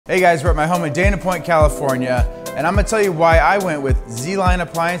Hey guys, we're at my home in Dana Point, California, and I'm gonna tell you why I went with ZLINE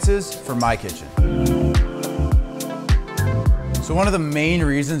appliances for my kitchen. So one of the main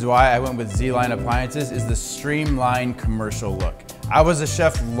reasons why I went with ZLINE appliances is the streamlined commercial look. I was a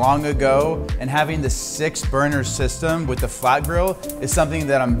chef long ago, and having the 6-burner system with the flat grill is something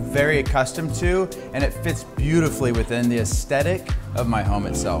that I'm very accustomed to, and it fits beautifully within the aesthetic of my home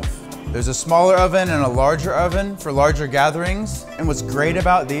itself. There's a smaller oven and a larger oven for larger gatherings, and what's great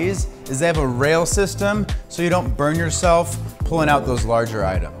about these is they have a rail system so you don't burn yourself pulling out those larger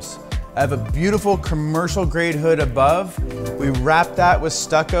items. I have a beautiful commercial grade hood above. We wrapped that with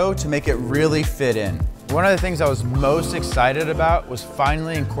stucco to make it really fit in. One of the things I was most excited about was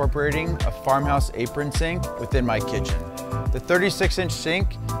finally incorporating a farmhouse apron sink within my kitchen. The 36-inch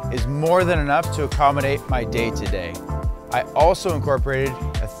sink is more than enough to accommodate my day-to-day. I also incorporated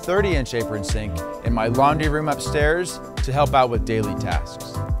a 30-inch apron sink in my laundry room upstairs to help out with daily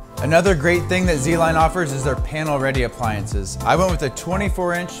tasks. Another great thing that ZLINE offers is their panel-ready appliances. I went with a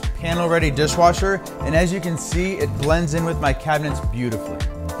 24-inch panel-ready dishwasher, and as you can see, it blends in with my cabinets beautifully.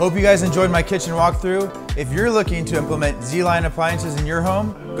 Hope you guys enjoyed my kitchen walkthrough. If you're looking to implement ZLINE appliances in your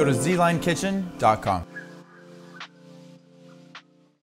home, go to zlinekitchen.com.